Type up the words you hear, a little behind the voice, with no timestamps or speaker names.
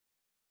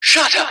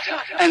Shut up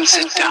and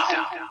sit down.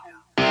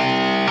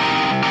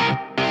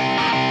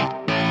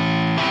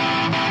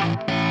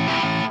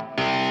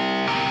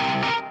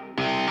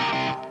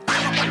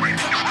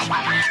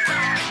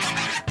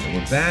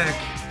 We're back.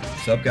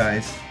 What's up,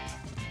 guys?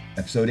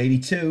 Episode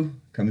 82,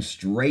 coming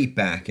straight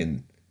back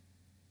and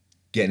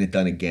getting it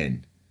done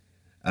again.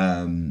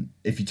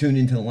 If you tuned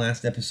into the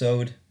last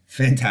episode,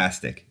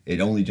 fantastic.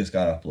 It only just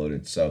got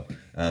uploaded, so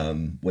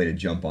way to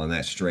jump on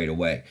that straight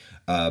away.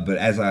 But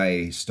as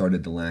I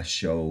started the last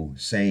show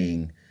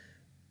saying,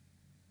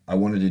 I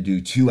wanted to do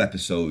 2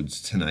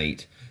 episodes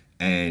tonight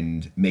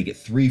and make it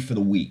 3 for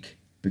the week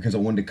because I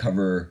wanted to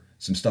cover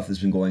some stuff that's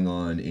been going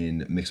on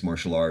in mixed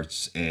martial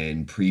arts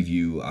and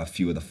preview a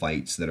few of the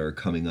fights that are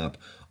coming up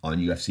on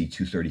UFC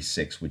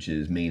 236, which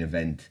is main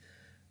event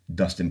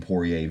Dustin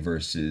Poirier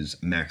versus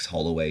Max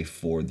Holloway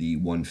for the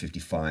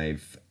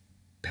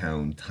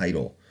 155-pound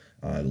title,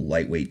 the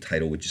lightweight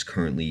title, which is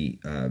currently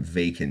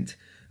vacant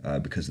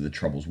because of the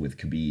troubles with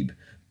Khabib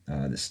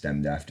that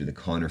stemmed after the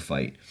Conor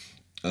fight.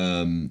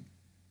 Co-main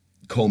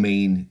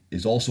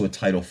is also a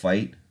title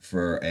fight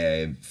for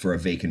a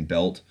vacant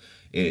belt.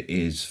 It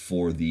is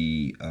for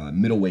the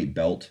middleweight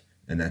belt,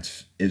 and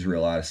that's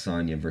Israel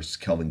Adesanya versus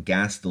Kelvin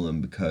Gastelum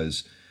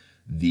because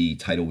the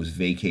title was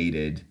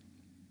vacated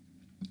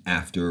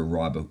after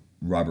Robert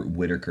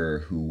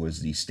Whittaker, who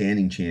was the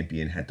standing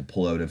champion, had to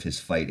pull out of his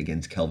fight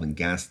against Kelvin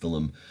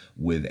Gastelum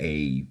with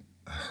a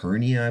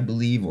hernia, I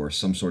believe, or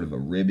some sort of a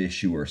rib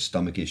issue or a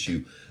stomach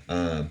issue.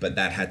 But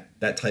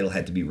that title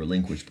had to be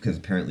relinquished because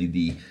apparently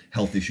the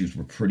health issues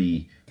were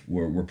pretty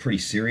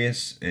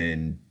serious,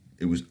 and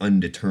it was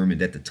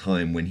undetermined at the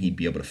time when he'd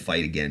be able to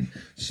fight again.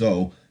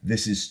 So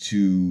this is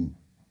to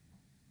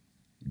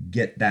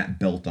get that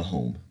belt a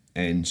home.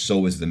 And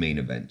so is the main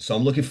event. So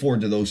I'm looking forward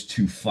to those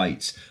 2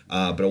 fights.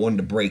 But I wanted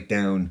to break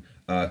down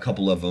a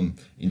couple of them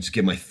and just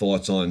give my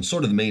thoughts on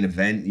sort of the main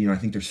event. You know, I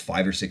think there's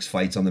 5 or 6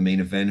 fights on the main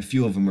event. A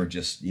few of them are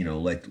just, you know,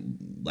 like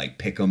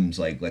pick'ems,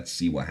 like let's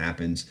see what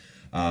happens.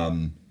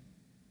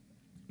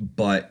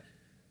 But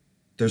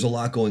there's a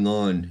lot going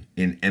on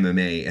in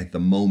MMA at the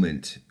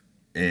moment.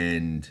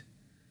 And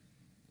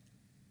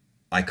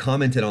I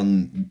commented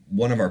on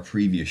one of our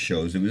previous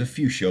shows, it was a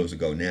few shows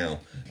ago now,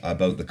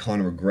 about the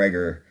Conor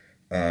McGregor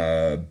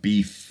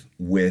beef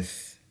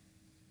with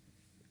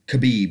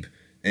Khabib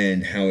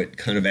and how it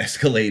kind of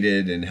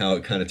escalated and how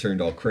it kind of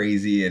turned all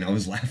crazy, and I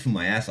was laughing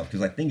my ass off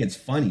because I think it's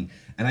funny,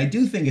 and I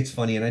do think it's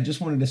funny, and I just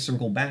wanted to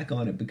circle back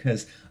on it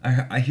because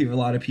I hear a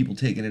lot of people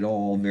taking it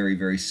all very,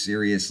 very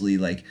seriously,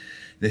 like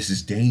this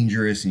is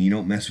dangerous and you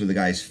don't mess with the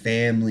guy's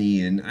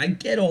family, and I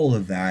get all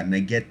of that, and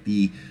I get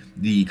the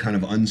kind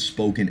of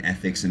unspoken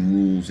ethics and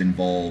rules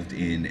involved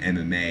in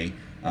MMA.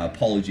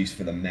 Apologies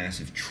for the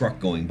massive truck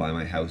going by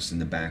my house in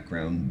the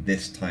background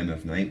this time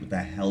of night. What the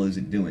hell is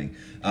it doing?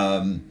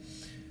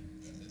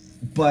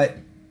 But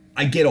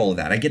I get all of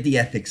that. I get the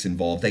ethics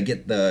involved. I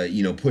get the,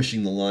 you know,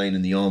 pushing the line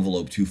and the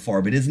envelope too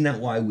far. But isn't that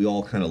why we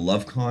all kind of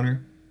love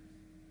Conor?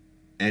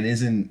 And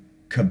isn't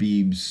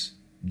Khabib's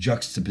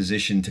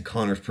juxtaposition to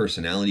Conor's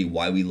personality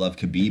why we love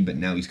Khabib? But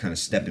now he's kind of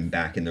stepping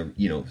back in the,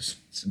 you know,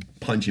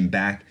 punching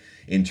back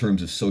in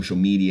terms of social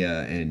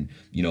media and,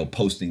 you know,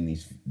 posting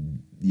these,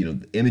 you know,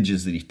 the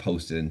images that he's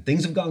posted, and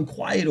things have gone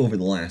quiet over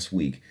the last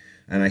week.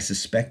 And I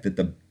suspect that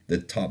the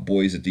top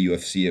boys at the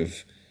UFC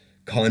have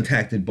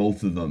contacted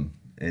both of them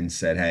and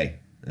said, hey,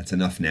 that's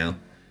enough now.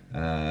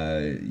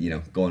 You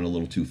know, going a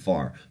little too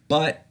far.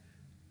 But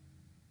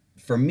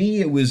for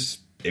me, it was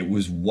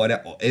what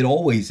it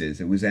always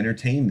is. It was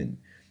entertainment.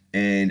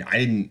 And I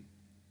didn't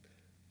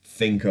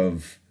think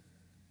of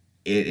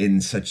it in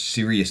such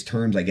serious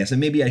terms, I guess. And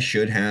maybe I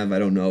should have, I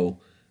don't know.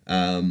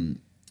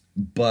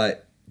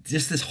 But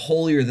just this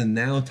holier than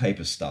thou type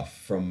of stuff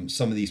from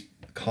some of these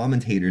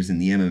commentators in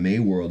the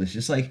MMA world. It's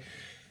just like,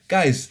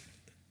 guys,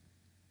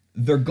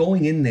 they're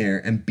going in there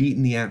and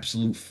beating the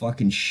absolute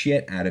fucking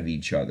shit out of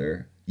each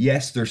other.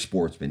 Yes, they're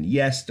sportsmen.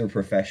 Yes, they're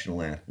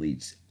professional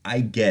athletes. I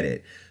get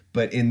it.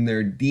 But in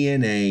their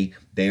DNA,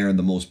 they are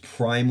the most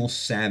primal,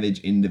 savage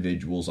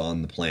individuals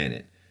on the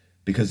planet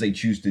because they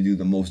choose to do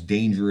the most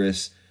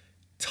dangerous,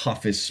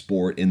 toughest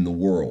sport in the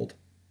world.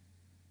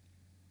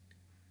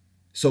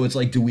 So it's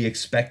like, do we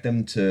expect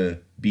them to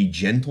be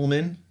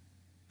gentlemen?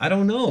 I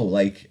don't know.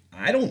 Like,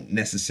 I don't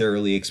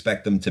necessarily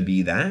expect them to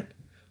be that.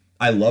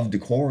 I love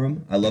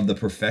decorum. I love the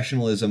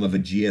professionalism of a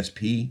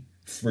GSP.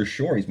 For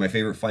sure, he's my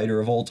favorite fighter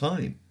of all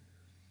time.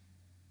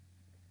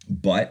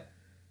 But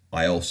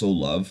I also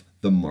love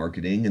the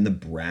marketing and the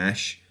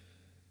brash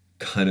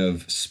kind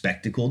of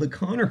spectacle that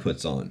Conor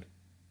puts on.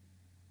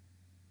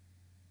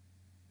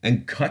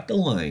 And cut the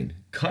line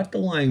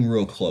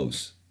real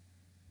close.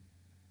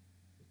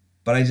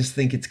 But I just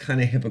think it's kind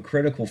of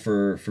hypocritical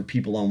for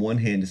people on one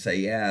hand to say,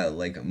 yeah,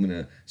 like I'm going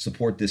to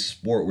support this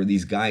sport where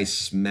these guys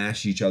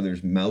smash each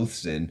other's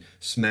mouths and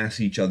smash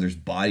each other's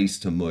bodies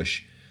to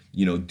mush,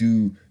 you know,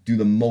 do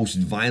the most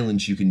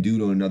violence you can do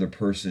to another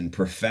person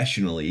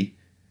professionally,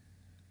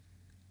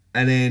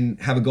 and then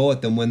have a go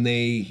at them when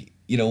they,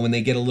 when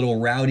they get a little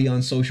rowdy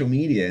on social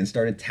media and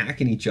start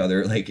attacking each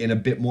other, like, in a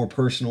bit more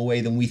personal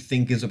way than we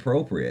think is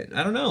appropriate.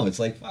 I don't know. It's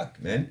like,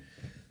 fuck, man.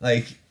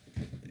 Like,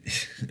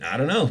 I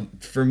don't know.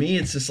 For me,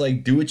 it's just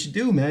like, do what you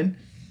do, man.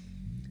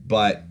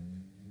 But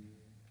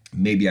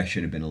maybe I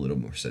should have been a little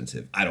more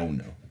sensitive. I don't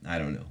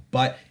know.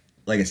 But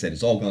like I said,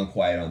 it's all gone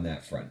quiet on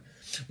that front.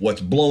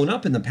 What's blown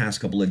up in the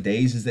past couple of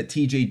days is that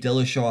TJ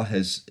Dillashaw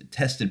has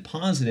tested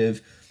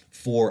positive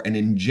for an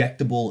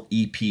injectable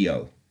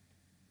EPO.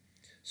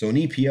 So an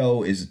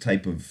EPO is a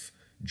type of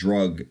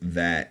drug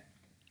that,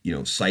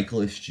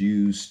 cyclists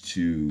use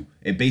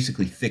it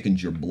basically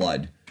thickens your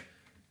blood.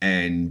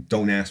 And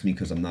don't ask me,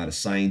 because I'm not a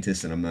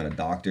scientist and I'm not a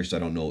doctor, so I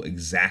don't know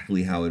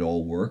exactly how it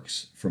all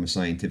works from a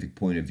scientific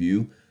point of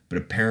view. But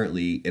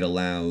apparently it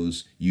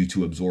allows you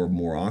to absorb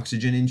more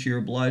oxygen into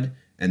your blood,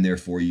 and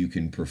therefore you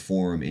can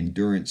perform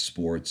endurance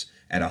sports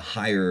at a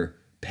higher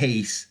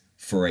pace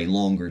for a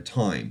longer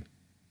time.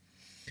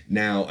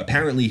 Now,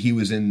 apparently he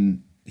was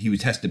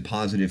tested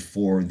positive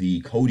for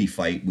the Cody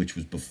fight, which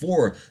was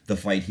before the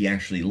fight he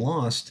actually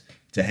lost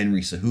to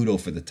Henry Cejudo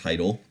for the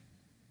title.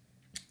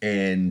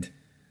 And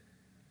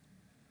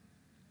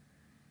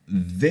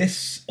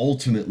this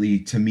ultimately,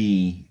 to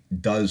me,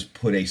 does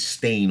put a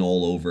stain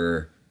all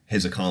over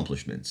his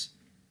accomplishments.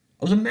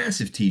 I was a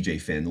massive TJ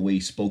fan, the way he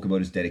spoke about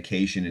his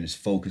dedication and his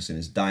focus and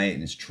his diet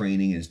and his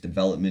training and his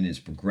development and his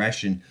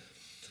progression.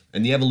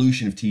 And the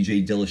evolution of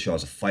TJ Dillashaw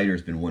as a fighter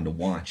has been one to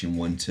watch and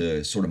one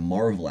to sort of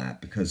marvel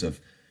at, because of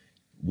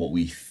what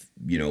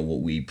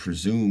we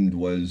presumed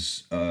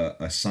was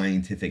a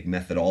scientific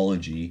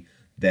methodology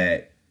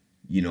that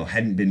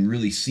hadn't been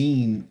really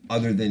seen,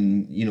 other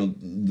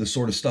than, the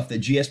sort of stuff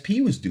that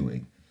GSP was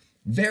doing.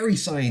 Very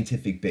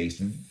scientific based,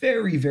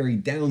 very, very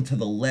down to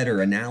the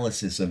letter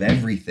analysis of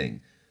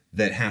everything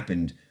that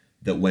happened,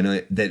 that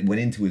went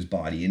into his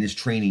body in his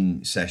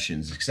training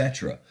sessions,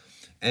 etc.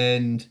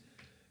 And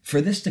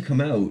for this to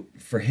come out,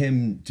 for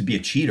him to be a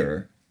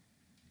cheater,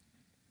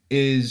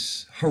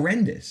 is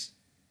horrendous.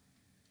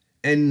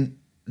 And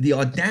the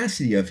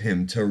audacity of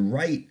him to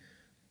write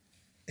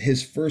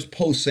his first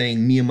post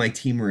saying, "Me and my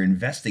team are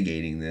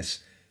investigating this,"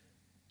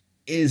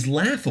 is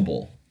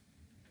laughable.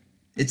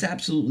 It's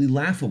absolutely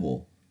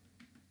laughable,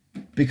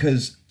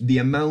 because the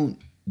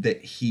amount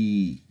that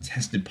he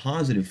tested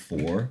positive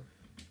for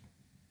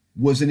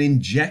was an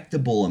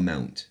injectable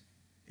amount.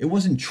 It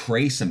wasn't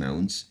trace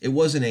amounts. It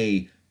wasn't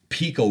a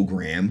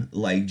picogram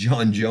like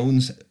John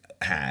Jones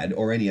had,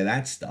 or any of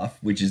that stuff,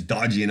 which is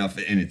dodgy enough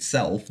in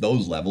itself,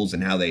 those levels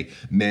and how they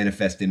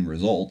manifest in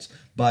results.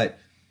 But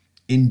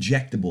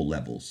injectable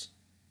levels,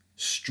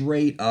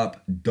 straight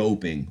up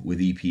doping with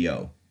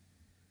EPO.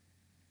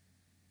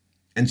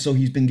 And so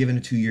he's been given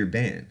a 2-year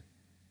ban.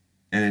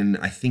 And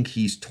I think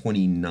he's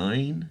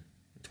 29,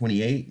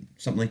 28,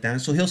 something like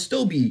that. So he'll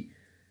still be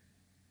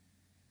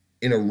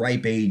in a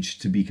ripe age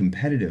to be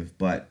competitive.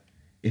 But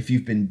if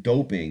you've been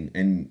doping,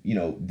 and,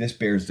 this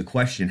bears the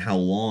question, how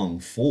long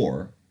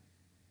for?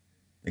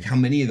 Like, how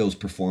many of those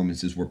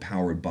performances were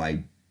powered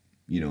by,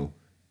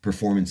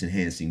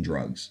 performance-enhancing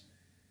drugs?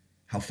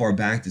 How far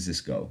back does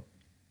this go?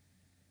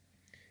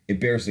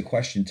 It bears the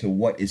question to,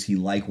 what is he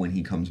like when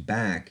he comes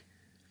back,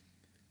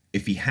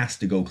 if he has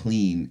to go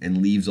clean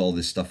and leaves all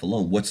this stuff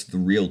alone? What's the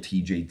real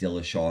TJ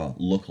Dillashaw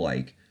look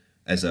like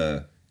as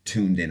a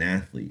tuned-in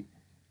athlete?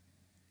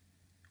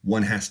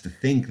 One has to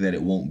think that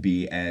it won't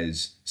be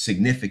as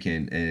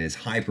significant and as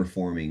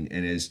high-performing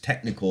and as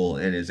technical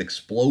and as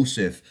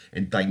explosive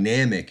and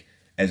dynamic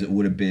as it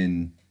would have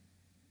been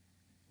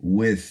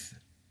with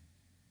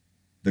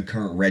the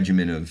current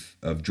regimen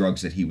of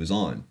drugs that he was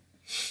on.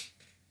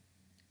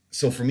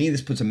 So for me,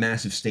 this puts a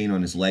massive stain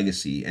on his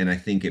legacy, and I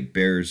think it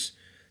bears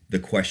the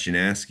question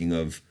asking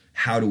of,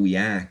 how do we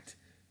act?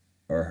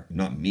 Or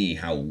not me,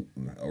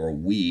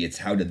 it's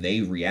how do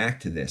they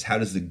react to this? How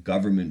does the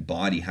government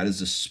body, how does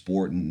the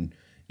sport in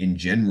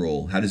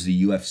general, how does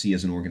the UFC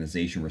as an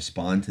organization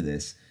respond to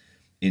this,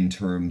 in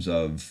terms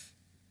of,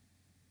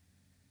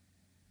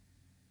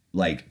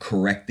 like,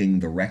 correcting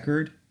the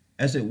record,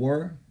 as it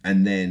were?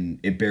 And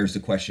then it bears the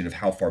question of,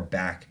 how far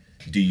back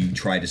do you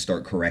try to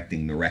start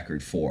correcting the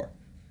record for?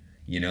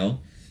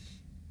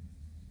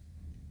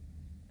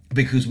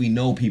 Because we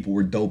know people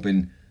were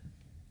doping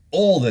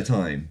all the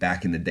time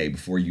back in the day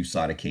before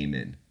USADA came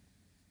in.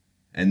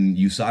 And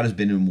USADA's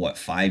been in,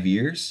 5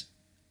 years?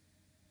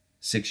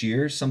 6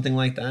 years? Something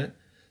like that.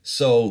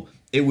 So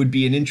it would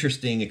be an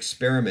interesting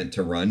experiment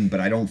to run, but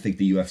I don't think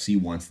the UFC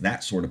wants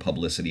that sort of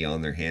publicity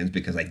on their hands,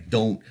 because I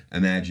don't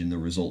imagine the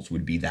results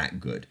would be that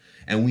good.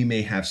 And we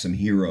may have some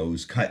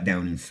heroes cut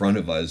down in front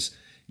of us,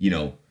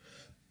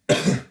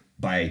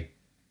 by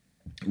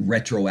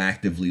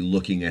retroactively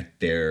looking at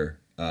their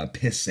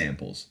piss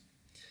samples.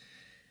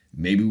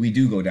 Maybe we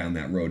do go down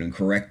that road and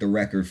correct the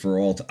record for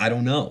all. I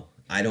don't know.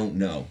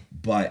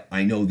 But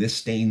I know this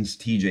stains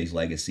TJ's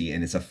legacy,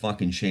 and it's a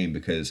fucking shame,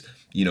 because,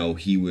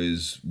 he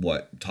was,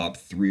 top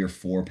 3 or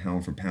 4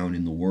 pound for pound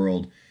in the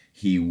world.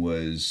 He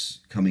was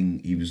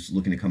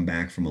looking to come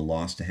back from a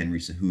loss to Henry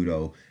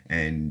Cejudo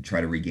and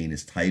try to regain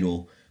his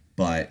title,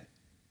 but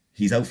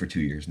he's out for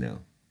 2 years now.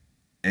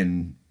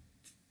 and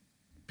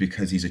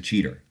because he's a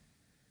cheater.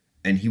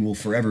 And he will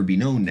forever be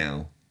known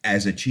now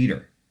as a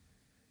cheater.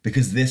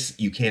 Because this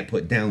you can't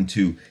put down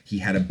to he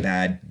had a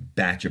bad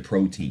batch of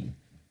protein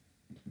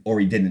or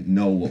he didn't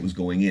know what was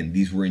going in.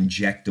 These were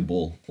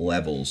injectable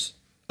levels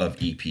of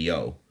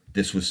EPO.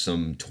 This was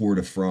some Tour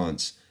de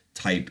France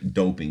type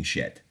doping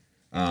shit.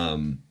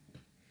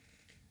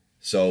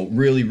 So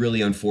really,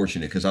 really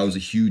unfortunate because I was a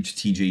huge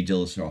TJ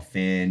Dillashaw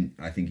fan.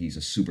 I think he's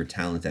a super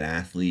talented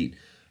athlete.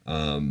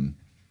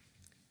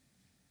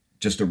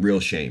 Just a real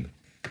shame.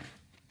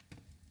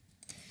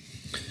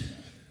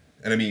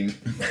 And I mean,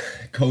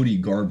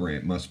 Cody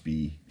Garbrandt must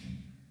be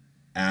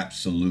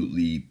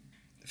absolutely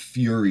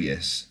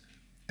furious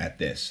at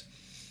this,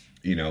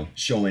 you know,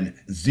 showing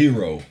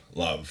zero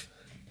love.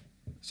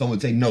 Some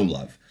would say no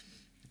love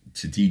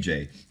to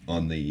TJ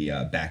on the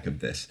back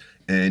of this.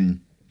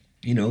 And,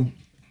 you know,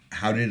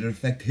 how did it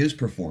affect his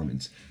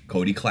performance?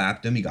 Cody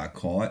clapped him. He got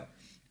caught.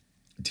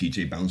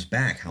 TJ bounced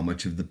back. How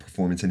much of the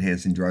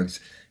performance-enhancing drugs,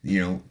 you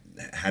know,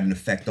 had an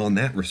effect on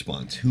that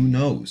response? Who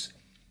knows?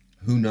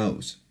 Who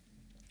knows?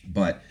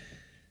 But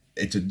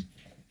it's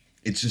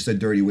just a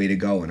dirty way to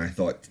go. And I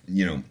thought,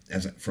 you know,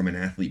 from an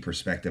athlete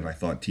perspective, I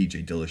thought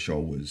TJ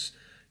Dillashaw was,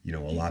 you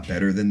know, a lot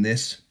better than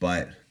this.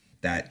 But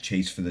that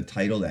chase for the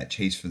title, that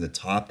chase for the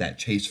top, that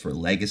chase for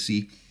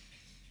legacy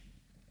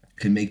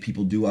can make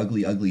people do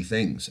ugly, ugly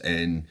things.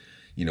 And,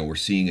 you know, we're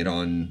seeing it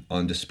on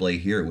display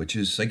here, which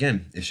is,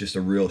 again, it's just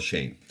a real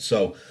shame.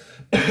 So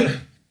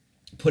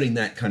putting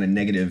that kind of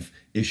negative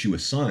issue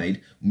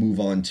aside,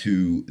 move on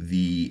to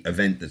the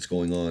event that's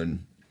going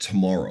on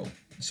tomorrow.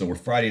 So we're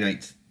Friday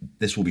night.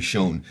 This will be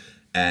shown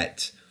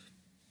at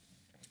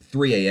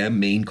 3 a.m.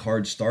 Main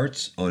card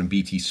starts on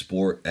BT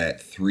Sport at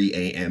 3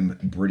 a.m.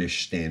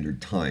 British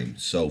Standard Time.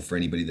 So for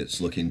anybody that's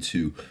looking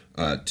to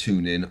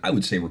tune in, I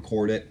would say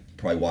record it.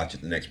 Probably watch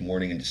it the next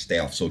morning and just stay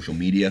off social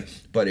media.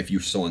 But if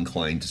you're so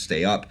inclined to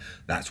stay up,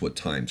 that's what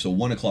time. So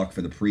 1 o'clock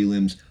for the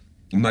prelims.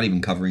 I'm not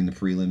even covering the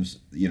prelims,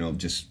 you know,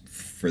 just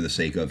for the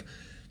sake of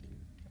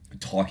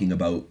talking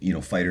about, you know,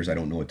 fighters I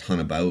don't know a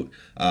ton about.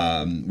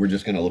 We're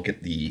just going to look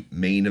at the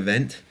main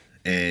event.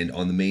 And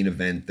on the main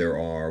event, there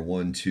are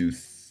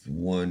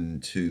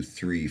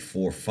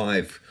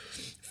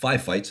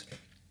five fights.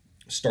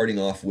 Starting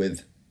off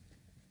with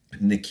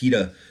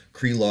Nikita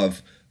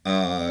Krylov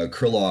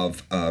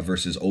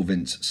versus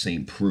Ovince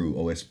St. Preux.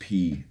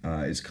 OSP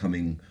is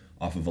coming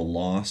off of a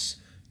loss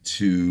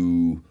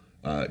to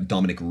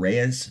Dominic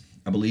Reyes,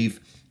 I believe,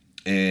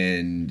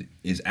 and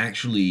is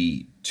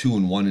actually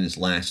 2-1 in his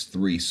last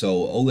 3.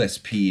 So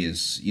OSP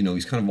is, you know,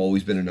 he's kind of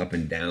always been an up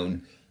and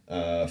down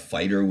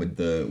fighter with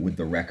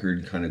the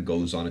record. Kind of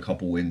goes on a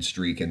couple win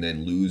streak and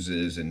then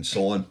loses and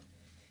so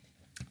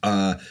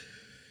on.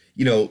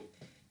 You know,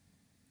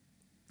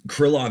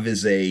 Krylov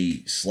is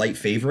a slight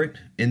favorite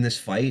in this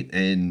fight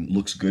and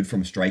looks good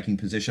from a striking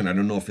position. I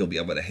don't know if he'll be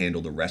able to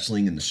handle the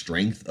wrestling and the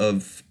strength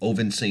of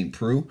Ovince St.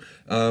 Preux,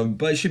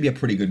 but it should be a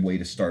pretty good way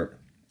to start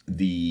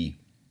the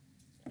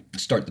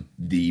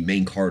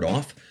main card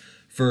off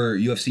for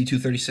UFC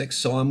 236.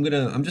 So I'm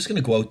just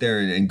gonna go out there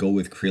and go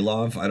with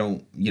Krylov. I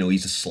don't, you know,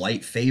 he's a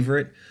slight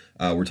favorite.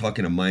 We're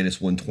talking a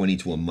 -120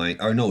 to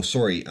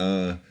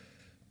a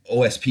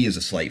OSP is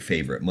a slight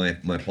favorite. My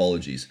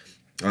apologies.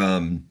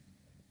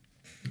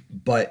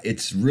 But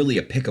it's really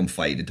a pick'em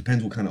fight. It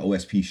depends what kind of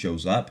OSP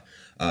shows up.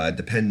 It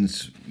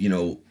depends, you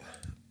know.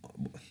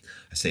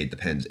 I say it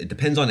depends. It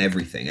depends on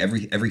everything.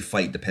 Every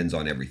fight depends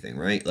on everything,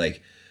 right?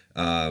 Like,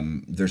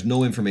 there's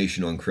no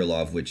information on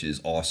Krylov, which is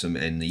awesome,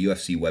 and the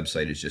UFC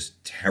website is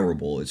just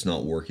terrible. It's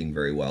not working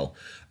very well.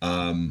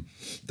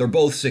 They're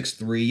both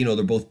 6'3". You know,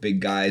 they're both big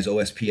guys.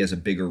 OSP has a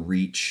bigger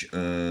reach,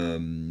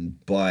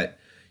 but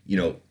you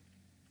know,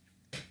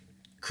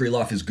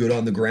 Krylov is good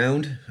on the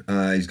ground.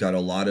 He's got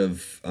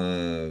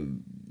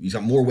he's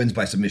got more wins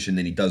by submission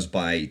than he does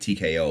by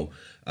TKO,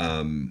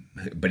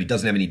 but he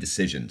doesn't have any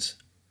decisions.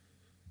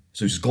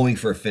 So he's going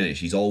for a finish.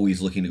 He's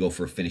always looking to go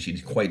for a finish.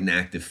 He's quite an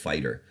active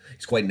fighter.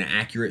 He's quite an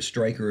accurate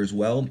striker as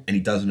well, and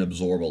he doesn't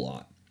absorb a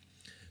lot.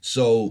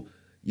 So,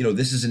 you know,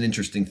 this is an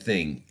interesting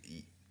thing,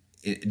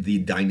 the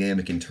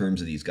dynamic in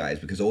terms of these guys,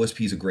 because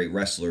OSP is a great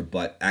wrestler,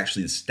 but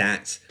actually the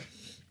stats,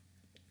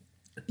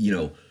 you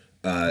know,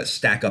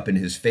 stack up in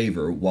his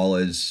favor, while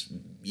as,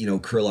 you know,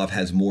 Krylov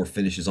has more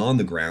finishes on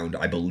the ground,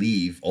 I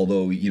believe,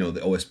 although, you know, the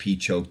OSP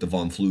choke, the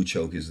Von Flue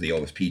choke is the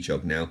OSP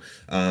choke now.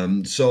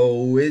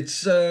 So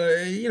it's,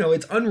 you know,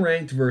 it's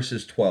unranked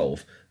versus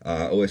 12.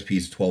 OSP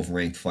is a 12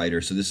 ranked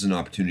fighter, so this is an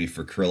opportunity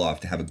for Krylov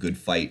to have a good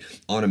fight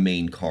on a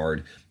main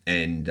card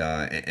and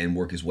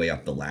work his way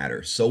up the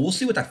ladder. So we'll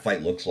see what that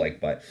fight looks like,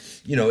 but,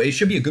 you know, it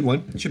should be a good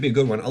one. It should be a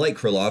good one. I like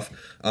Krylov,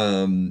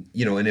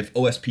 you know, and if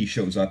OSP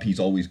shows up, he's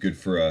always good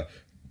for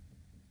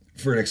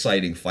an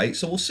exciting fight,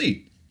 so we'll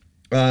see.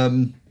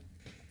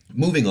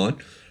 Moving on,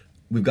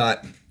 we've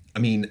got,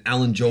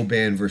 Alan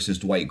Jouban versus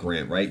Dwight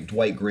Grant, right?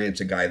 Dwight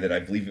Grant's a guy that I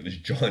believe it was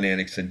John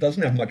Anik said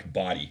doesn't have much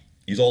body.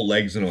 He's all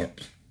legs and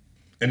arms.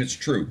 And it's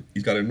true.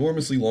 He's got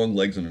enormously long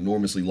legs and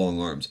enormously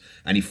long arms,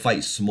 and he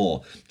fights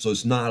small, so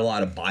it's not a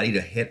lot of body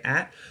to hit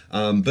at.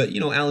 But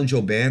Alan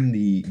Jouban,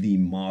 the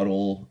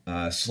model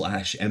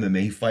slash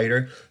MMA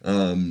fighter,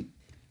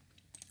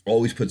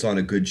 always puts on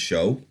a good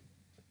show.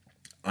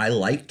 I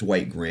like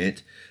Dwight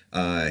Grant.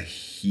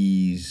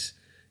 He's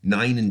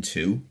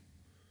 9-2.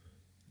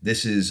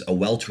 This is a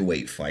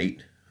welterweight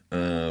fight.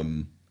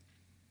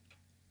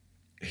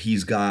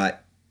 He's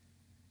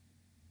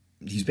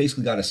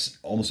basically got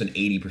almost an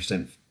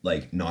 80%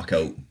 like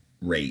knockout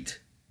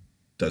rate,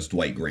 does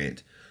Dwight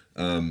Grant.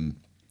 Now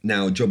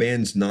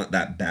Jouban's not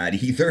that bad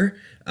either.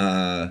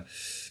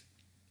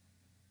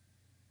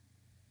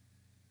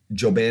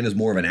 Jouban is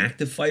more of an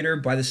active fighter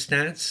by the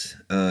stats,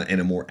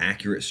 and a more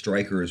accurate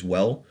striker as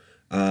well.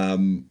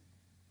 I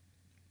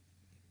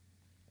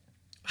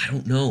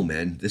don't know,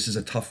 man. This is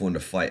a tough one to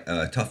fight.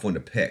 Tough one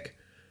to pick.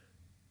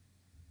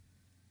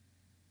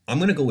 I'm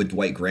going to go with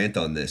Dwight Grant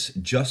on this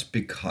just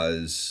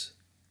because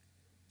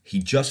he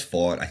just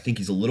fought. I think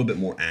he's a little bit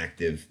more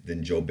active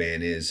than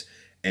Jouban is.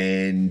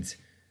 And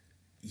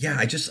yeah,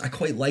 I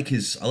quite like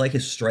his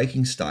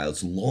striking style.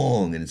 It's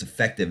long and it's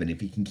effective. And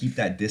if he can keep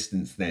that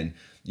distance, then,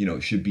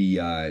 it should be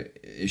a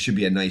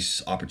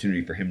nice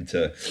opportunity for him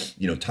to,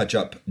 touch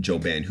up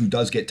Jouban, who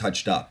does get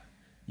touched up.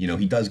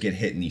 He does get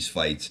hit in these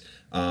fights.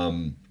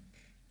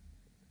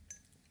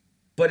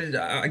 But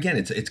again,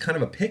 it's kind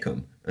of a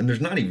pick'em, and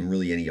there's not even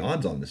really any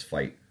odds on this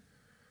fight,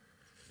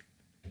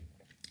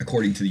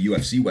 according to the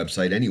UFC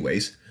website,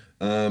 anyways.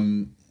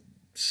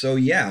 So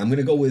yeah, I'm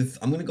gonna go with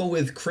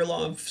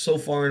Krylov so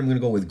far, and I'm gonna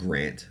go with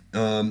Grant.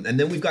 And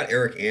then we've got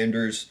Eric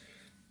Anders,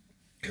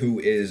 who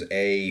is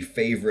a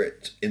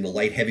favorite in the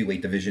light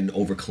heavyweight division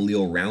over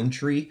Khalil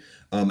Roundtree.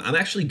 I'm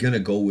actually gonna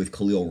go with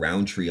Khalil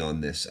Roundtree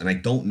on this, and I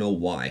don't know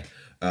why.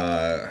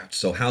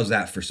 So how's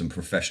that for some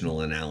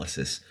professional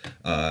analysis?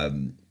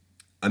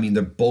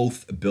 They're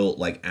both built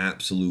like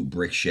absolute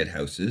brick shit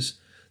houses.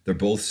 They're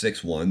both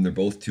 6'1". They're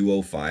both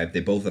 205. They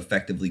both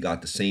effectively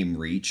got the same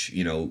reach.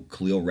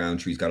 Khalil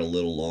Roundtree's got a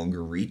little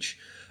longer reach.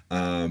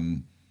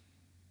 They've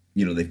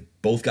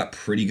both got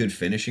pretty good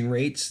finishing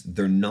rates.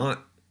 They're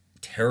not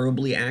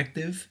terribly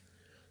active,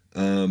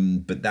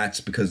 but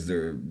that's because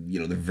they're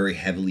very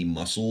heavily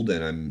muscled,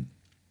 and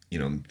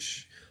I'm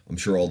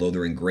sure although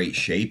they're in great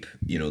shape,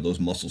 those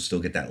muscles still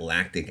get that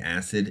lactic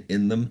acid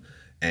in them,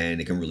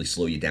 and it can really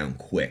slow you down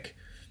quick.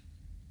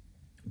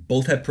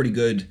 Both have pretty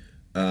good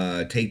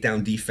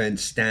takedown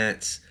defense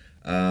stats.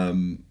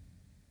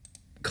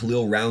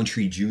 Khalil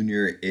Roundtree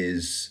Jr.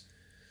 is,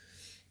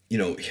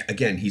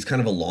 again, he's kind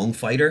of a long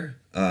fighter.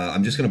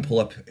 I'm just going to pull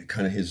up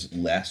kind of his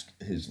latest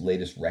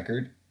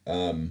record.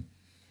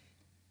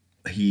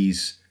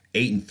 He's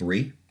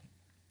 8-3.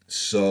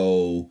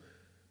 So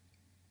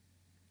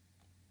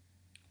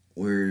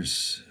the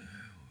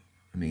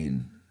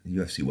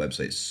UFC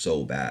website is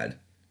so bad.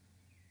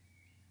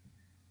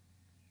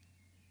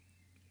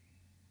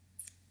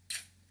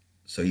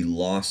 So he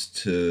lost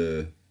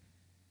to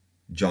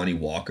Johnny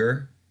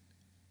Walker,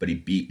 but he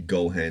beat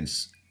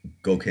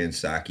Gokhan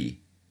Saki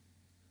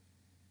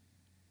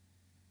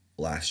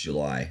last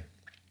July.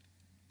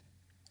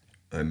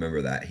 I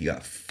remember that. He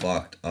got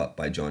fucked up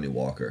by Johnny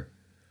Walker.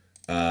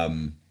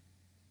 What's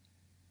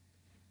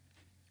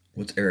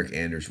Eric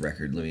Anders'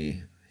 record?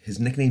 His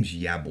nickname's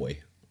Ya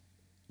Boy.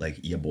 Like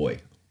Ya Boy.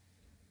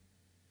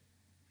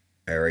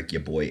 Eric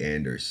Ya Boy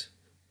Anders.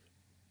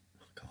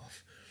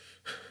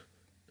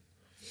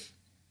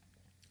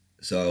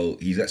 So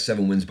he's got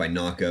 7 wins by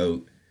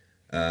knockout.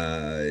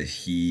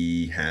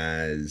 He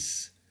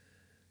has,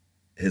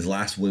 his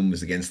last win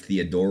was against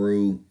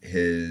Theodorou.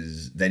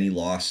 Then he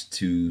lost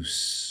to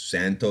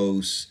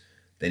Santos.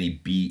 Then he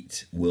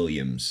beat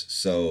Williams.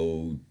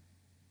 So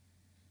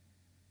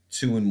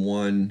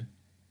 2-1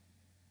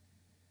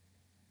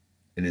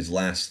 in his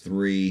last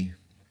 3.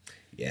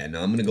 Yeah,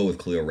 no, I'm gonna go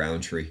with Khalil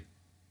Roundtree.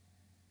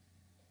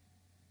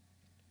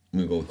 I'm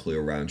gonna go with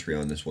Khalil Roundtree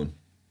on this one,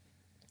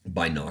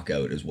 by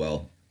knockout as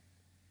well.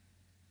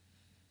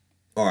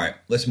 All right,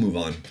 let's move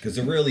on, because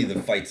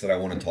the fights that I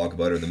want to talk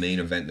about are the main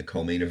event and the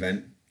co-main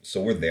event.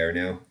 So we're there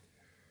now.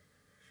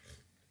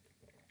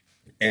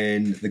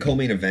 And the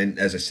co-main event,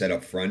 as I said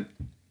up front,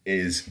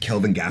 is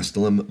Kelvin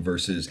Gastelum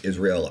versus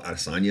Israel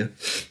Adesanya.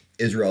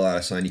 Israel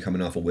Adesanya coming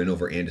off a win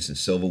over Anderson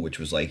Silva, which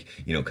was like,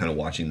 kind of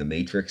watching the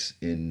Matrix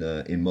in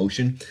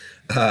motion.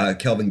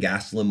 Kelvin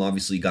Gastelum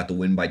obviously got the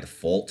win by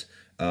default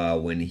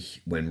when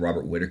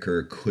Robert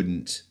Whittaker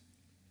couldn't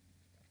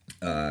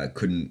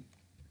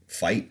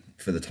fight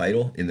for the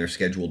title in their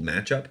scheduled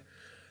matchup.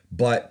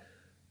 But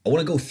I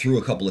want to go through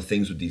a couple of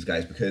things with these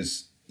guys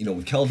because,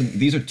 with Kelvin,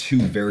 these are two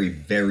very,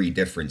 very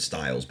different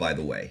styles, by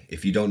the way,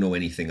 if you don't know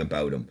anything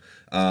about them.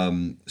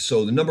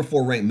 So the number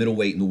 4 ranked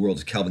middleweight in the world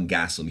is Kelvin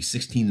Gastelum. He's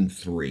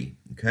 16-3.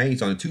 Okay,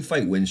 he's on a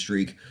 2-fight win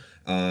streak.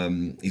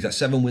 He's got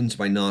 7 wins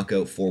by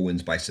knockout, 4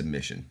 wins by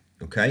submission.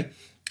 Okay,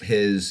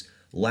 his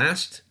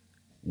last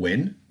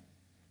win,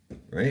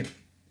 right,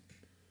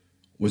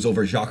 was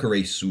over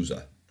Jacare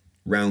Souza.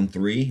 Round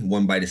 3,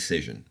 won by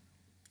decision,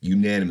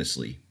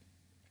 unanimously.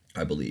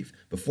 I believe.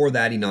 Before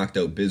that, he knocked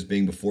out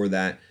Bisping. Before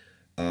that,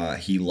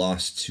 he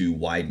lost to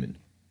Weidman.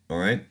 All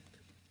right?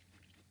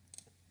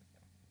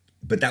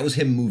 But that was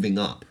him moving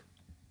up.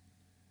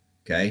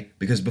 Okay?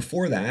 Because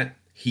before that,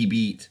 he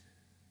beat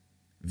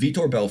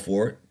Vitor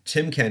Belfort,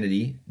 Tim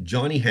Kennedy,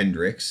 Johnny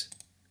Hendricks.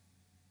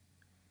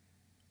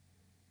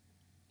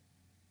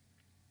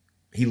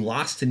 He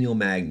lost to Neil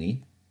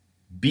Magny,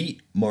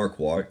 beat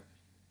Marquardt,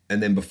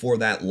 and then before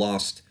that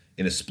lost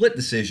in a split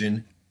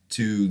decision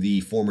to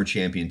the former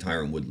champion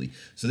Tyron Woodley.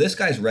 So this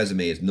guy's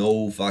resume is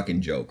no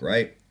fucking joke,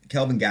 right?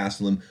 Kelvin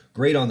Gastelum,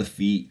 great on the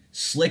feet,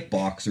 slick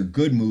boxer,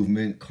 good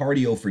movement,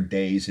 cardio for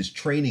days. His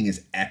training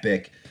is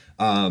epic.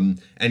 And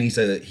he's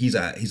a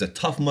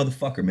tough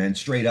motherfucker, man,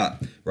 straight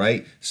up,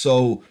 right?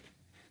 So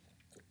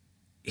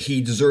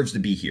he deserves to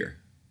be here.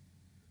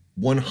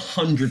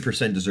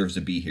 100% deserves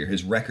to be here.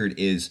 His record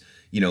is,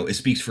 it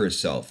speaks for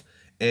itself.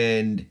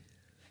 And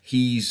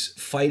he's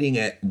fighting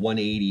at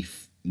 180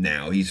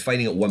 now. He's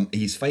fighting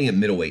at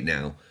middleweight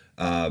now.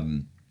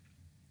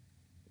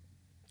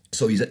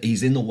 So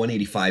he's in the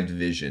 185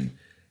 division,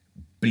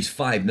 but he's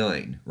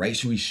 5'9", right?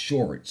 So he's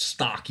short,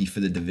 stocky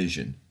for the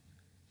division.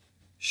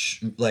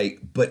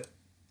 But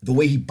the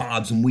way he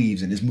bobs and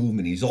weaves and his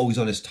movement, he's always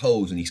on his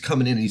toes, and he's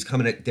coming in and he's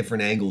coming at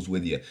different angles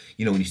with you,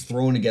 and he's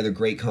throwing together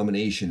great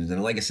combinations.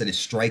 And like I said, his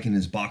striking,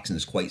 his boxing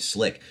is quite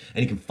slick,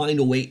 and he can find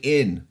a way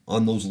in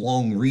on those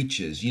long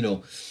reaches.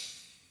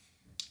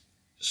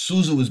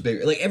 Souza was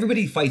bigger. Like,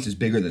 everybody he fights is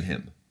bigger than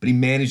him, but he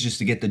manages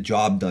to get the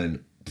job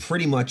done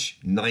pretty much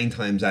 9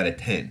 times out of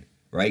 10,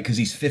 right? Because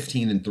he's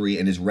 15-3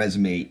 and his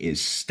resume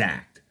is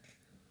stacked.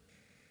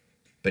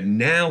 But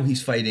now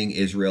he's fighting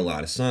Israel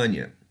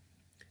Adesanya.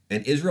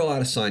 And Israel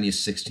Adesanya is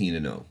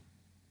 16-0.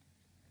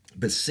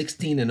 But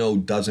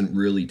 16-0 doesn't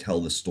really tell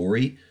the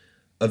story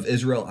of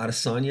Israel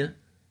Adesanya.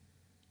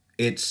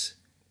 It's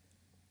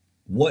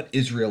what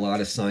Israel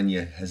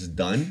Adesanya has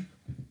done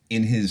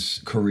in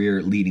his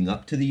career leading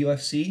up to the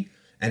UFC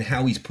and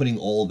how he's putting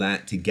all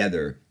that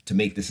together to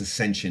make this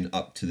ascension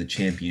up to the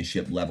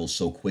championship level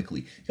so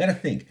quickly. You got to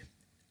think,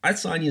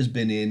 Adesanya's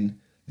been in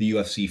the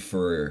UFC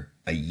for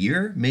a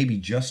year, maybe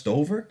just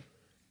over,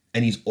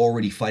 and he's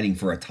already fighting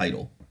for a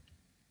title.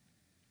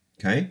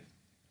 Okay?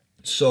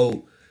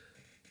 So,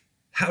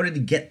 how did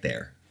he get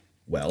there?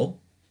 Well,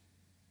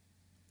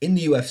 in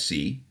the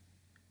UFC,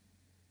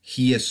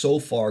 he has so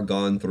far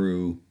gone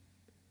through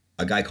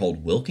a guy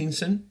called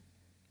Wilkinson,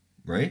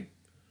 right?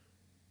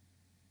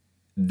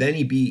 Then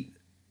he beat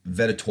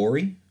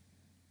Vettori.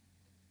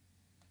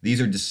 These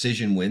are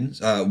decision wins.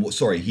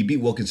 He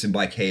beat Wilkinson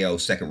by KO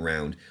second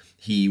round.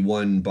 He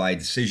won by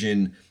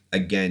decision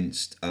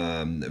against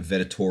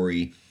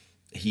Vettori.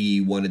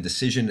 He won a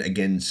decision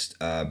against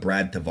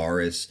Brad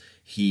Tavares.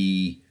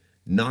 He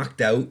knocked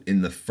out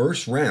in the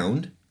first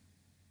round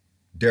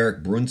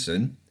Derek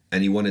Brunson,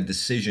 and he won a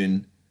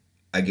decision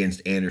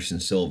against Anderson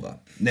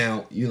Silva.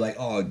 Now, you're like,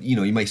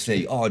 you might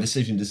say,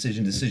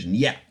 decision.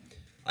 Yeah,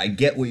 I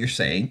get what you're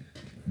saying,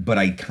 but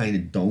I kind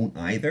of don't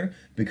either,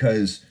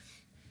 because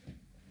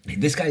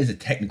this guy is a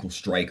technical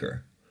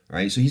striker,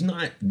 right? So he's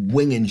not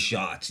winging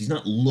shots. He's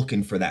not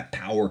looking for that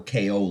power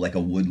KO like a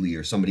Woodley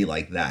or somebody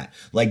like that,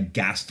 like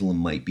Gastelum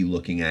might be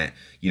looking at,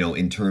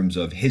 in terms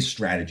of his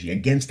strategy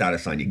against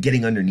Adesanya,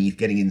 getting underneath,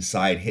 getting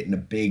inside, hitting a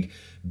big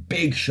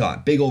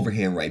shot, big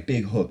overhand right,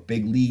 big hook,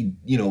 big lead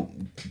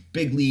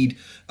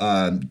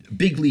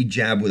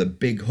jab with a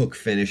big hook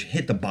finish,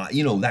 hit the bot,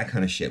 that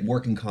kind of shit,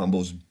 working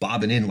combos,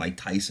 bobbing in like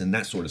Tyson,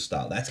 that sort of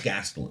style. That's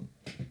Gastelum.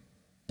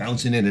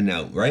 Bouncing in and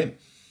out, right?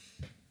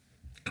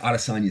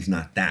 Adesanya's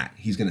not that.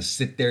 He's going to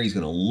sit there, he's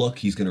going to look,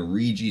 he's going to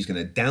read you, he's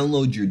going to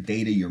download your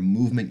data, your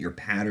movement, your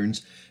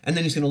patterns, and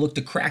then he's going to look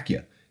to crack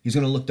you. He's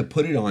going to look to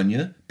put it on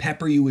you,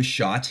 pepper you with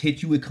shots,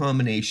 hit you with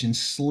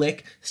combinations,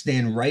 slick,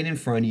 stand right in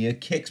front of you,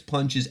 kicks,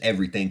 punches,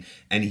 everything,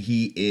 and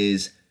he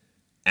is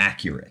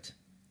accurate.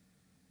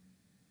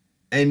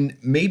 And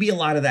maybe a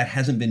lot of that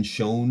hasn't been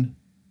shown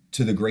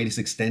to the greatest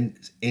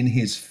extent in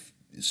his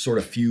sort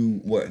of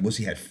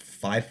he had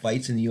 5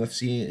 fights in the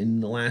UFC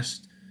in the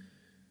last...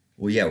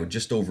 Well, yeah, we're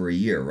just over a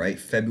year, right?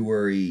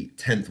 February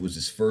 10th was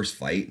his first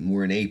fight, and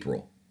we're in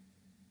April,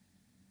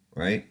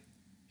 right?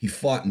 He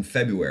fought in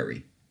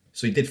February.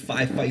 So he did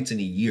 5 fights in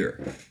a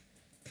year.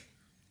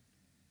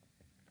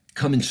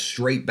 Coming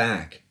straight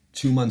back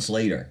 2 months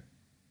later.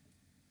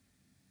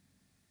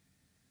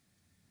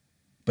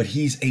 But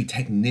he's a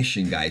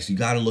technician, guys. You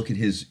got to look at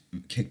his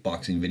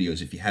kickboxing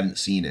videos if you haven't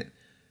seen it.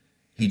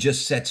 He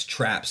just sets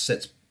traps,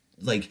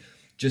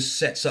 just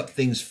sets up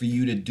things for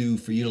you to do,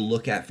 for you to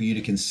look at, for you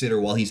to consider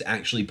while he's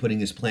actually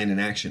putting his plan in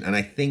action. And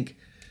I think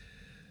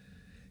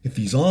if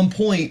he's on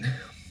point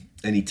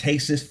and he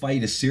takes this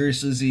fight as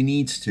serious as he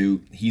needs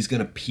to, he's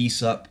going to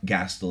piece up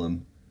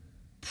Gastelum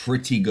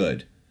pretty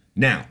good.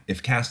 Now,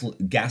 if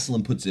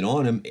Gastelum puts it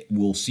on him,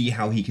 we'll see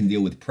how he can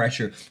deal with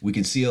pressure. We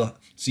can see how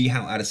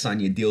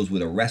Adesanya deals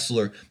with a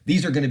wrestler.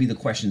 These are going to be the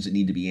questions that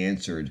need to be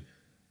answered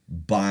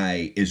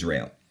by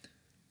Israel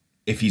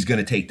if he's going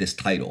to take this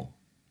title.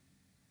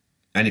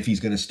 And if he's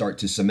going to start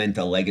to cement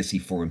a legacy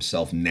for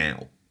himself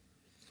now.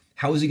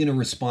 How is he going to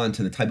respond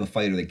to the type of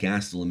fighter that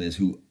Gastelum is,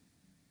 who,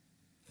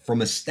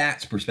 from a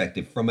stats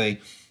perspective, from an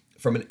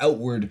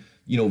outward,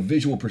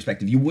 visual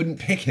perspective, you wouldn't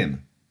pick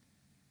him.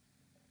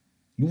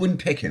 You wouldn't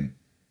pick him.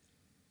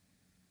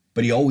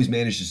 But he always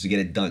manages to get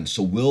it done.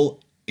 So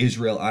will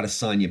Israel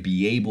Adesanya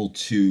be able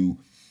to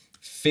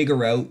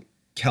figure out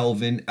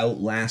Kelvin,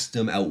 outlast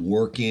him,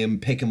 outwork him,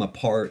 pick him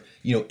apart,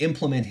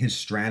 implement his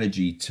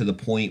strategy to the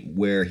point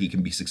where he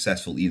can be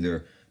successful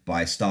either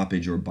by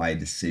stoppage or by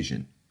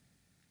decision?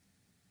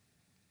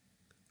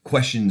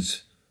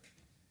 Questions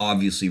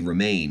obviously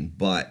remain,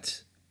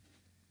 but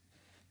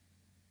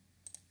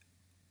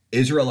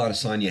Israel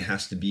Adesanya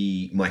has to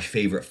be my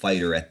favorite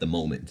fighter at the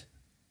moment.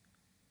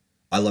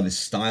 I love his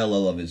style. I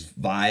love his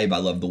vibe. I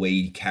love the way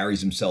he carries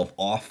himself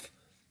off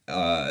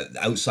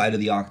outside of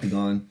the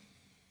octagon.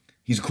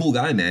 He's a cool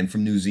guy, man,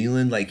 from New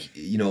Zealand,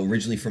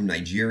 originally from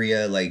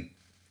Nigeria.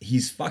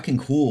 He's fucking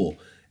cool,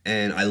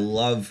 and I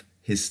love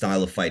his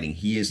style of fighting.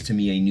 He is, to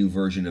me, a new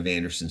version of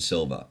Anderson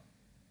Silva.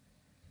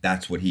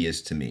 That's what he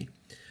is to me.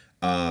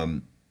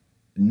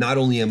 Not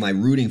only am I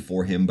rooting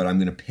for him, but I'm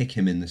going to pick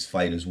him in this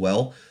fight as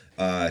well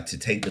to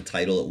take the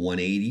title at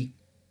 180,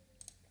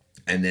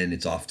 and then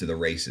it's off to the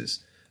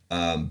races.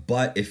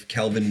 But if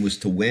Kelvin was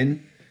to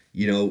win,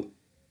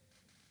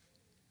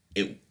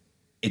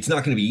 it's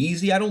not going to be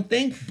easy, I don't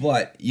think.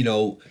 But,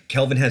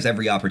 Kelvin has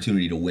every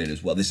opportunity to win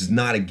as well. This is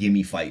not a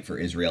gimme fight for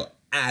Israel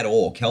at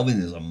all. Kelvin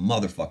is a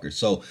motherfucker.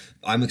 So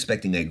I'm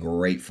expecting a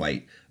great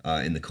fight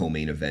in the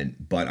co-main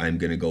event. But I'm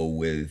going to go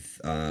with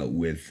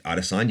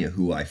Adesanya,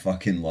 who I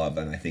fucking love.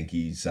 And I think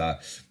he's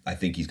got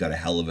a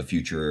hell of a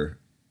future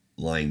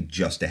lying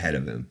just ahead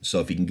of him. So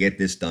if he can get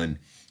this done,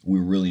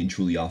 we're really and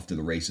truly off to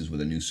the races with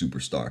a new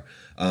superstar.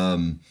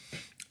 And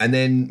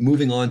then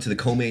moving on to the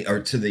co-main, or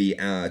to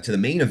the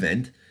main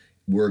event,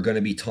 we're going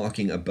to be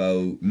talking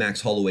about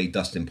Max Holloway,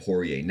 Dustin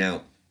Poirier.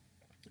 Now,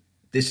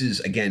 this is,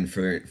 again,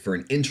 for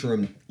an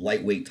interim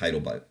lightweight title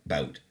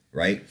bout,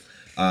 right?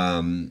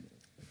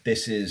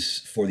 This is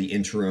for the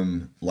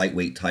interim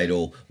lightweight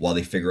title while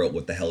they figure out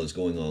what the hell is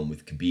going on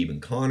with Khabib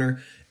and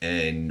Conor.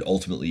 And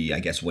ultimately, I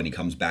guess when he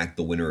comes back,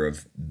 the winner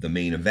of the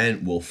main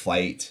event will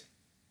fight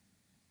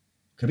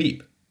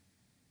Khabib.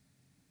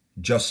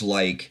 Just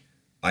like,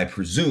 I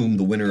presume,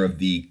 the winner of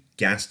the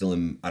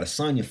Gastelum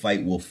Adesanya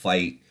fight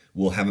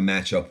will have a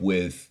matchup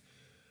with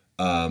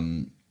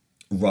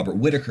Robert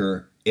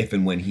Whittaker if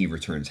and when he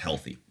returns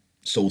healthy.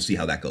 So we'll see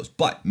how that goes.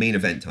 But main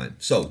event time.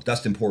 So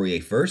Dustin Poirier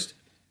first.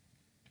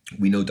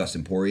 We know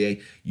Dustin Poirier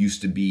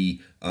used to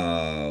be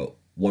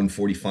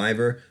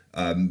 145er,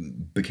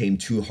 became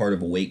too hard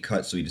of a weight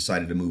cut, so he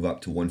decided to move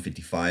up to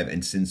 155.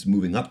 And since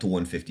moving up to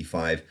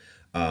 155,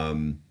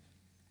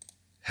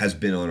 has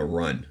been on a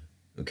run.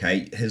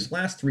 Okay, his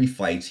last 3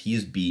 fights, he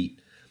has beat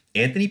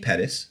Anthony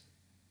Pettis,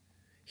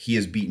 he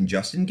has beaten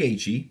Justin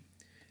Gaethje,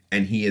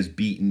 and he has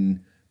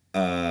beaten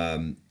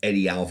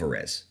Eddie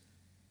Alvarez.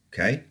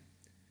 Okay,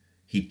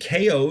 he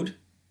KO'd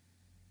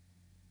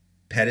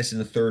Pettis in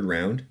the 3rd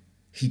round.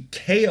 He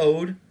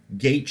KO'd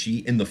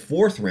Gaethje in the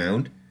 4th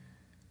round,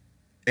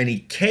 and he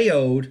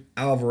KO'd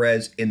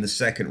Alvarez in the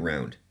 2nd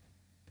round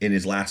in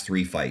his last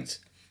 3 fights.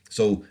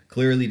 So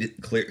clear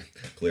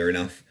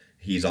enough,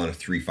 he's on a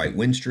 3-fight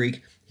win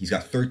streak. He's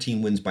got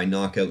 13 wins by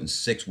knockout and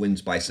 6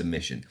 wins by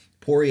submission.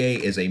 Poirier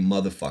is a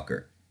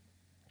motherfucker.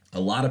 A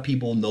lot of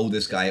people know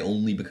this guy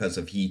only because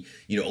he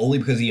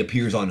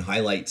appears on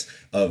highlights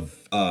of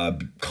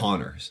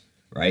Conor's,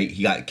 right?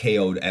 He got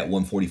KO'd at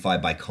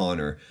 145 by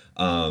Conor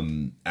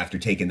after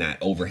taking that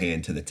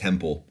overhand to the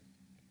temple.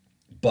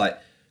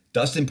 But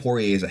Dustin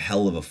Poirier is a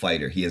hell of a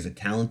fighter. He is a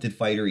talented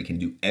fighter. He can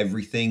do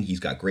everything. He's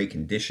got great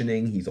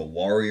conditioning. He's a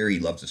warrior. He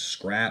loves to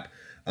scrap.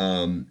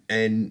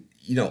 And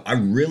I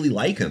really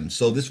like him.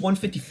 So this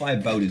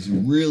 155 bout is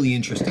really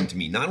interesting to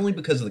me, not only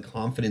because of the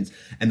confidence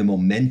and the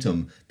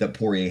momentum that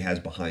Poirier has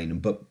behind him,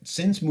 but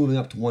since moving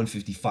up to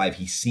 155,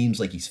 he seems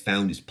like he's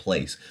found his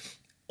place.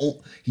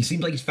 He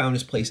seems like he's found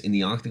his place in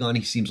the octagon.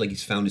 He seems like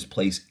he's found his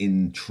place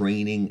in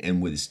training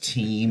and with his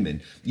team.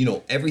 And,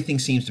 everything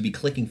seems to be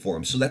clicking for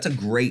him. So that's a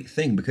great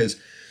thing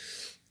because,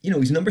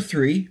 he's number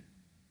 3.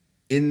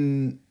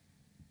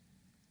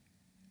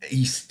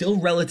 He's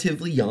still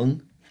relatively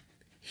young.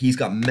 He's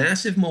got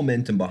massive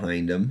momentum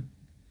behind him.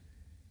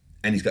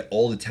 And he's got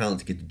all the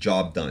talent to get the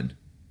job done.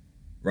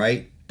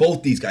 Right?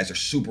 Both these guys are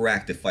super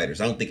active fighters.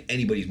 I don't think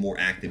anybody's more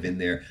active in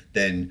there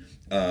than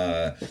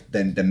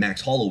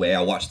Max Holloway.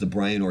 I watched the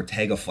Brian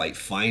Ortega fight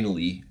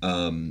finally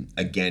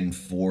again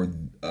for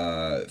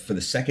the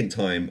 2nd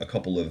time a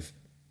couple of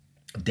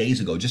days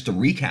ago, just to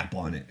recap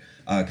on it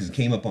because it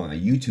came up on a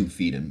YouTube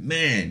feed, and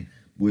man,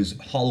 was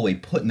Holloway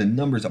putting the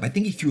numbers up. I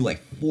think he threw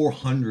like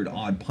 400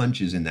 odd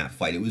punches in that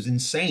fight. It was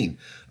insane.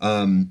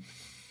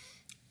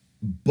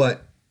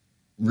 But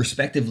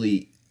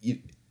respectively,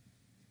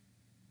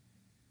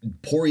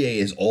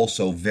 Poirier is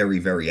also very,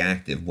 very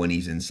active when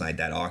he's inside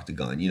that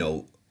octagon.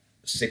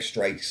 6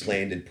 strikes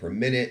landed per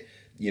minute,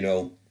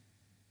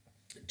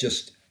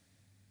 just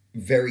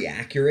very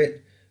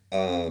accurate,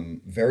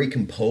 very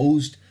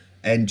composed,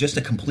 and just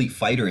a complete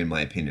fighter in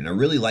my opinion. I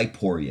really like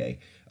Poirier.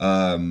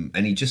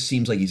 And he just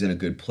seems like he's in a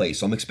good place.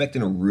 So I'm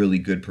expecting a really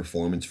good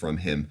performance from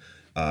him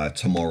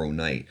tomorrow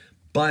night.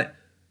 But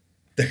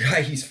the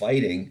guy he's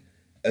fighting,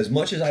 as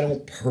much as I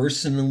don't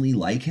personally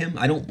like him,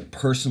 I don't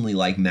personally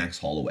like Max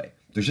Holloway.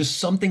 There's just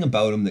something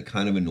about him that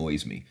kind of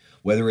annoys me.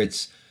 Whether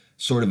it's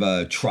sort of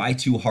a try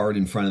too hard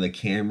in front of the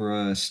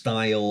camera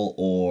style,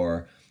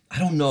 or I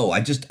don't know. I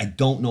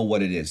don't know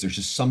what it is. There's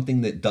just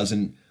something that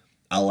doesn't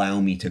allow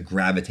me to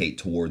gravitate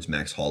towards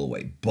Max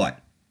Holloway.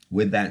 But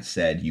with that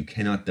said, you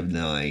cannot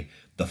deny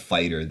the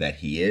fighter that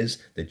he is,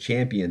 the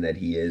champion that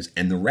he is,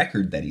 and the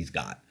record that he's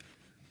got,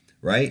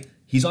 right?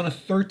 He's on a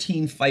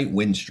 13-fight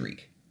win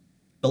streak.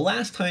 The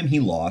last time he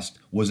lost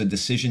was a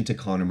decision to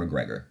Conor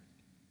McGregor.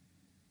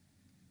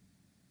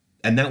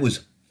 And that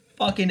was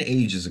fucking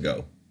ages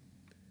ago,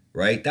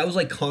 right? That was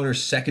like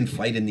Conor's second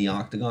fight in the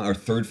octagon, or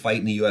third fight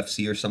in the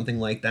UFC or something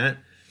like that.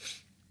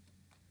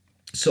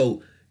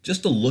 So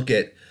just to look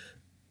at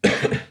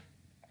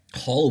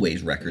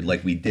Holloway's record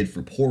like we did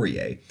for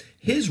Poirier,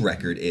 his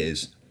record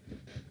is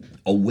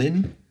a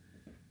win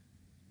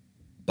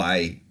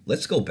by,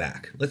 let's go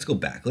back.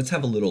 Let's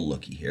have a little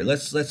looky here.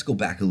 Let's go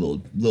back a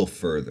little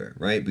further,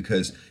 right?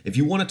 Because if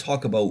you want to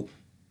talk about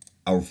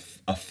a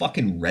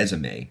fucking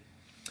resume,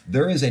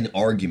 there is an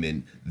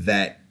argument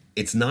that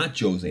it's not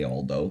Jose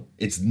Aldo,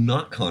 it's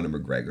not Conor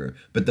McGregor,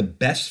 but the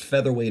best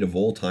featherweight of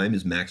all time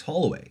is Max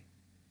Holloway,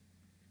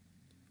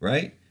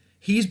 right?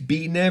 He's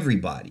beaten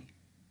everybody.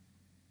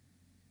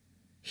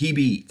 He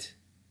beat.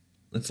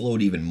 Let's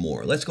load even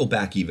more. Let's go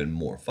back even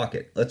more. Fuck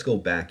it. Let's go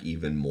back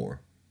even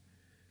more.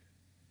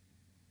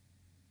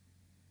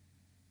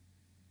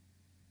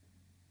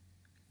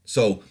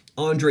 So,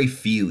 Andre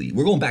Fili.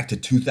 We're going back to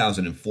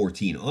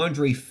 2014.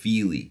 Andre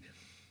Fili.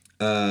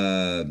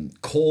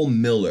 Cole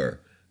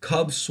Miller.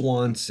 Cub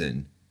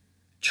Swanson.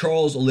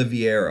 Charles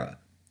Oliveira.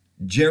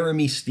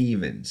 Jeremy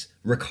Stevens.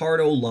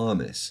 Ricardo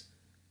Lamas.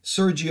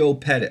 Sergio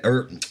Pettis.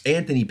 Or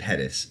Anthony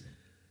Pettis.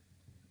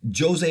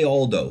 Jose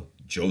Aldo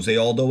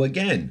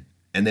again,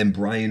 and then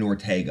Brian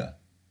Ortega.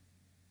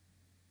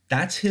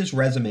 That's his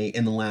resume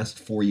in the last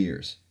 4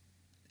 years.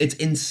 It's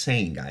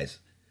insane, guys.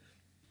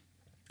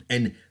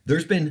 And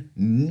there's been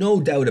no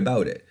doubt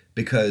about it,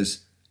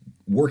 because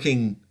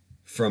working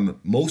from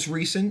most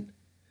recent,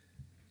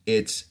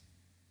 it's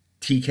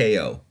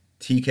TKO,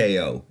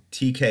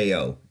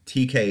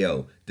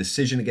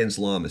 decision against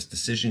Lamas,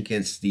 decision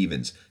against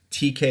Stevens,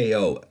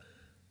 TKO,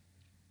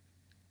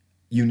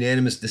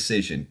 unanimous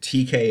decision,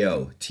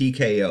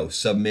 TKO,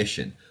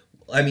 submission.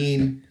 I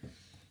mean,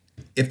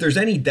 if there's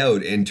any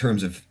doubt in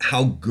terms of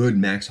how good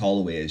Max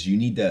Holloway is, you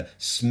need to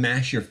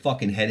smash your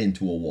fucking head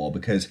into a wall,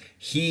 because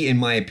he, in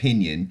my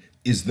opinion,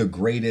 is the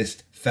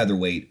greatest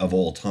featherweight of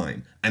all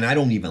time. And I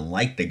don't even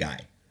like the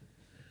guy.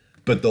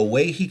 But the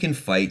way he can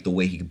fight, the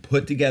way he can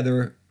put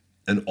together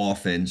an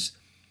offense,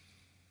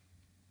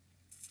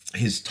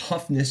 his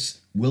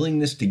toughness,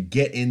 willingness to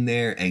get in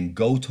there and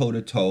go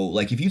toe-to-toe.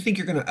 Like, if you think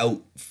you're going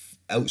to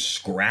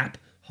out-scrap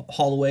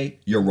Holloway,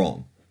 you're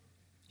wrong.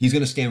 He's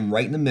going to stand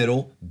right in the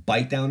middle,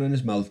 bite down on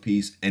his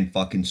mouthpiece, and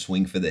fucking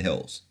swing for the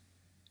hills,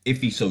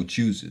 if he so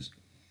chooses.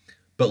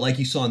 But like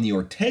you saw in the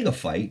Ortega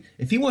fight,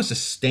 if he wants to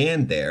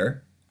stand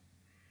there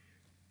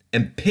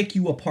and pick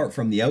you apart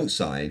from the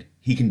outside,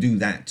 he can do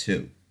that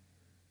too.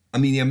 I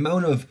mean, the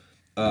amount of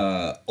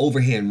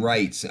overhand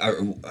rights, I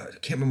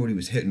can't remember what he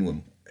was hitting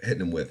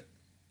him with.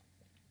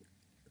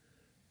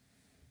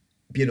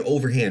 Be an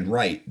overhand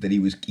right that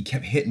he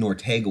kept hitting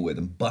Ortega with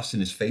and busting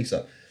his face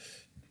up.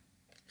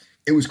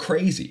 It was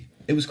crazy.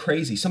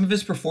 Some of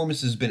his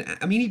performances have been,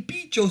 I mean, he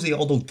beat Jose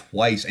Aldo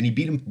twice, and he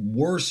beat him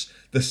worse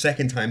the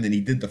second time than he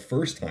did the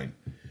first time.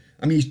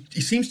 I mean,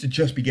 he seems to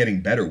just be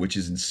getting better, which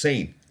is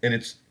insane. And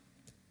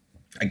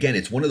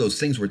it's one of those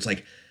things where it's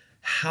like,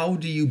 how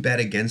do you bet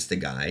against a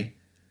guy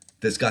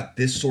that's got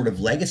this sort of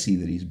legacy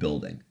that he's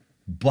building?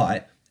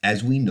 But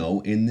as we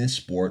know, in this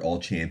sport, all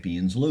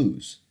champions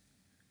lose.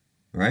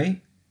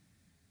 Right?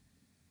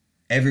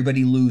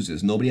 Everybody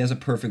loses. Nobody has a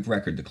perfect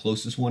record. The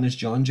closest one is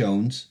John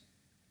Jones.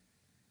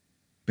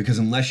 Because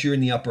unless you're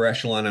in the upper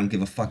echelon, I don't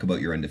give a fuck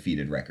about your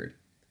undefeated record.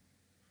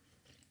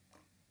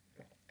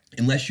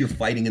 Unless you're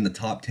fighting in the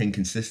top 10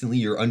 consistently,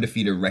 your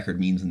undefeated record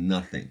means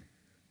nothing.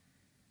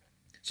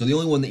 So the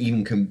only one that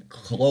even comes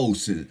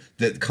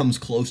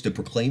close to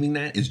proclaiming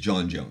that is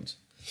John Jones.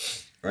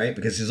 Right?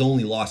 Because his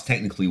only loss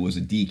technically was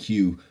a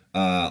DQ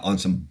on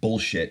some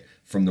bullshit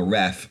from the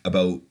ref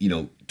about,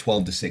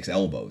 12-6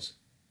 elbows.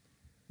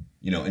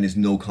 And his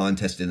no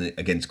contest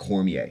against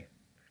Cormier.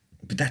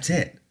 But that's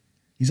it.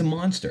 He's a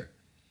monster.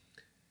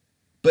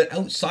 But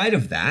outside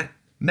of that,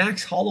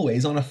 Max Holloway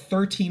is on a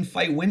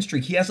 13-fight win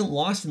streak. He hasn't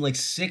lost in like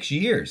 7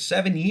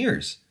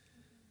 years.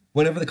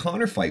 Whenever the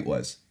Conor fight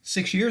was.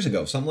 6 years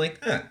ago, something like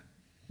that.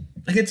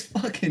 Like, it's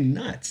fucking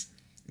nuts.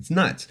 It's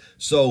nuts.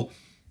 So,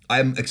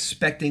 I'm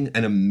expecting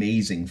an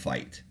amazing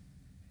fight.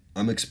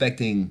 I'm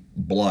expecting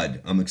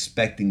blood. I'm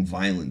expecting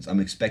violence.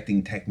 I'm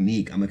expecting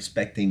technique. I'm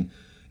expecting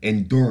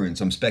endurance.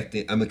 I'm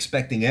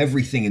expecting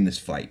everything in this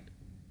fight.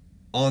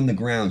 On the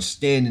ground,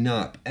 standing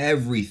up,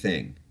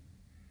 everything.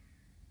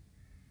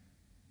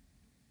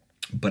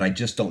 but I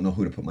just don't know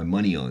who to put my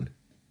money on.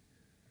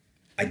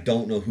 I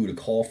don't know who to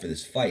call for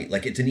this fight.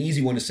 Like, it's an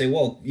easy one to say,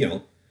 well,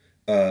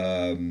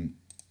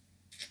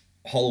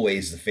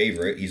 Holloway's the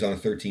favorite. He's on a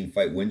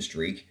 13-fight win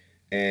streak,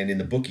 and in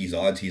the bookies'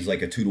 odds, he's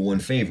like a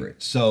 2-1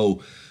 favorite.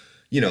 So,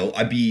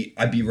 I'd be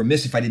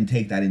remiss if I didn't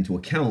take that into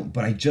account.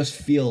 But I just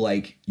feel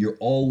like you're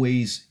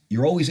always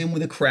in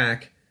with a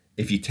crack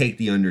if you take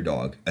the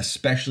underdog,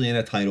 especially in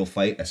a title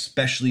fight,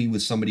 especially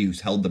with somebody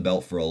who's held the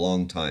belt for a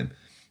long time,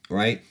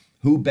 right?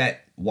 Who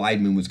bet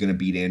Weidman was going to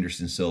beat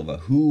Anderson Silva?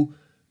 Who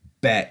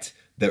bet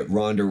that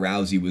Ronda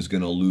Rousey was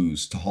going to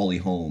lose to Holly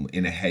Holm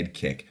in a head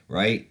kick,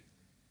 right?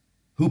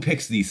 Who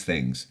picks these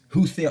things?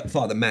 Who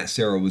thought that Matt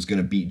Serra was going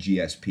to beat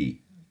GSP,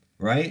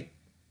 right?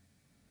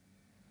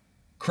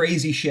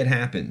 Crazy shit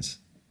happens.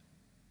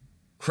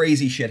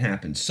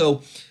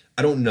 So,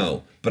 I don't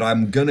know, but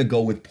I'm going to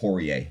go with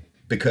Poirier.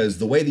 Because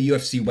the way the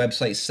UFC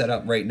website's set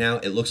up right now,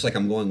 it looks like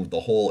I'm going with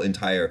the whole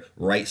entire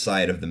right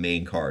side of the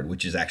main card,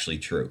 which is actually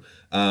true.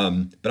 But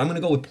I'm going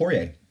to go with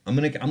Poirier. I'm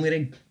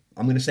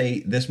gonna say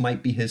this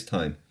might be his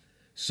time.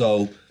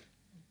 So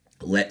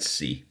let's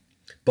see.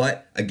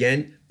 But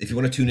again, if you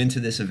want to tune into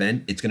this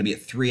event, it's going to be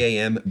at 3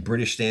 a.m.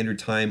 British Standard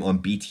Time on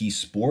BT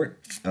Sport.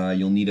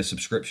 You'll need a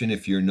subscription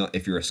if you're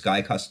a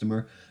Sky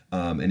customer.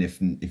 And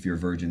if you're a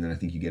Virgin, then I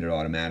think you get it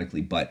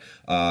automatically. But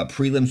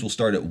prelims will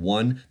start at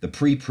 1. The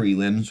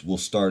pre-prelims will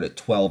start at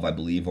 12, I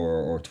believe,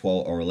 or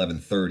 12 or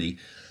 11:30.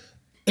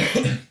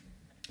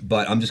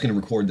 But I'm just going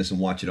to record this and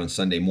watch it on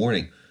Sunday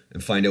morning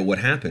and find out what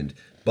happened.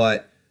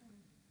 But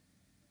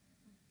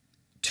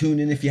tune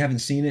in if you haven't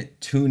seen it.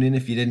 Tune in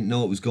if you didn't know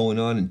what was going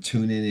on, and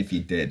tune in if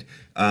you did.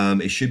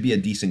 It should be a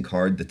decent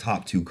card. The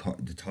top two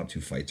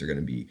fights are going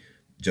to be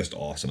just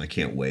awesome. I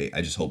can't wait.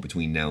 I just hope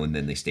between now and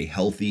then they stay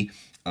healthy.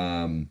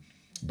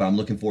 But I'm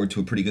looking forward to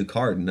a pretty good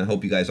card, and I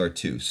hope you guys are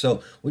too.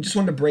 So we just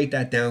wanted to break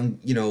that down,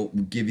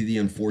 give you the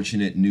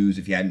unfortunate news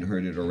if you hadn't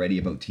heard it already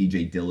about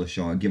TJ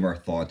Dillashaw, give our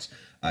thoughts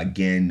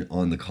again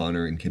on the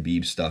Conor and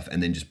Khabib stuff,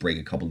 and then just break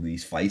a couple of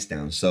these fights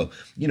down. So,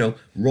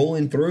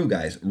 rolling through,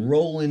 guys,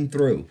 rolling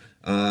through.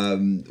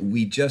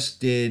 We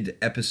just did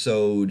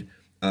episode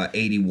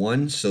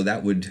 81, so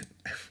that would,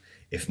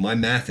 if my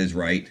math is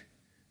right,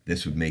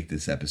 this would make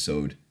this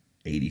episode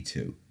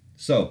 82.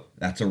 So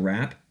that's a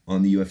wrap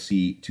on the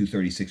UFC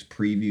 236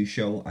 preview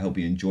show. I hope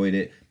you enjoyed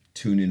it.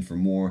 Tune in for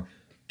more.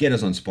 Get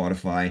us on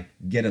Spotify.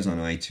 Get us on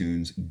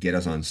iTunes. Get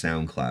us on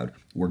SoundCloud.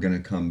 We're going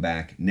to come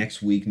back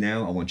next week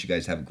now. I want you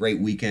guys to have a great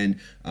weekend.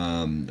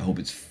 I hope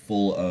it's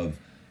full of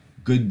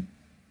good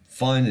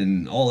fun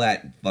and all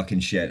that fucking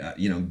shit.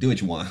 Do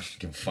what you want.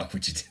 Give a fuck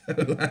what you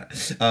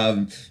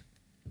do.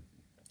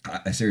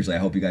 Seriously, I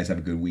hope you guys have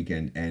a good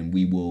weekend, and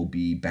we will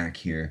be back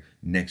here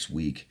next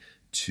week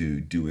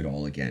to do it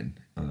all again.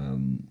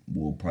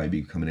 We'll probably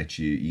be coming at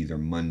you either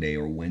Monday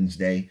or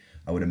Wednesday,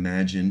 I would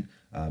imagine,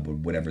 but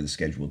whatever the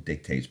schedule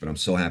dictates. But I'm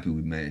so happy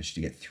we managed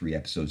to get 3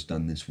 episodes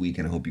done this week,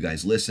 and I hope you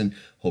guys listen,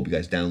 hope you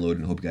guys download,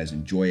 and hope you guys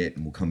enjoy it,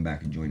 and we'll come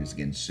back and join us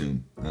again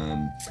soon.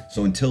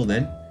 So until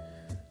then,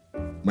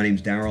 my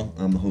name's Daryl.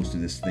 I'm the host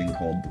of this thing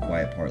called The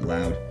Quiet Part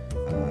Loud.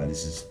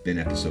 This has been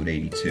episode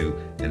 82,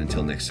 and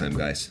until next time,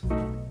 guys,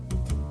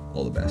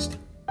 all the best.